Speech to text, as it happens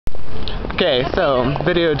Okay, so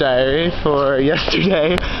video diary for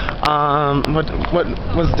yesterday. What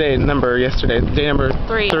was day number yesterday? Day number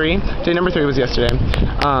 3. Day number 3 was yesterday.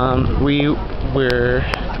 We were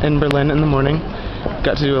in Berlin in the morning.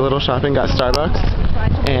 Got to do a little shopping. Got Starbucks,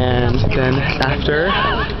 and then after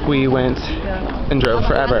we went and drove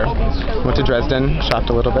forever. Went to Dresden, shopped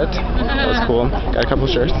a little bit. That was cool. Got a couple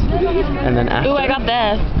shirts, and then after. Ooh, I got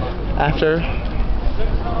this. After.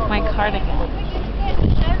 My cardigan.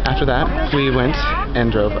 After that, we went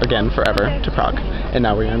and drove again forever to Prague, and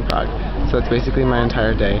now we're in Prague. So that's basically my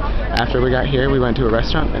entire day. After we got here, we went to a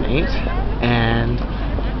restaurant and ate, and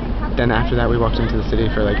then after that we walked into the city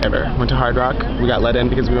for like ever. Went to Hard Rock. We got let in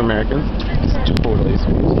because we were Americans. It's totally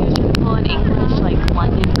sweet. People in English, like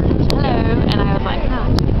London Bridge, hello, and I was like, no.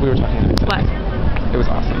 We were talking accent. What? It was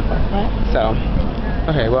awesome. What? So,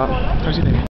 okay, well, talk to you later.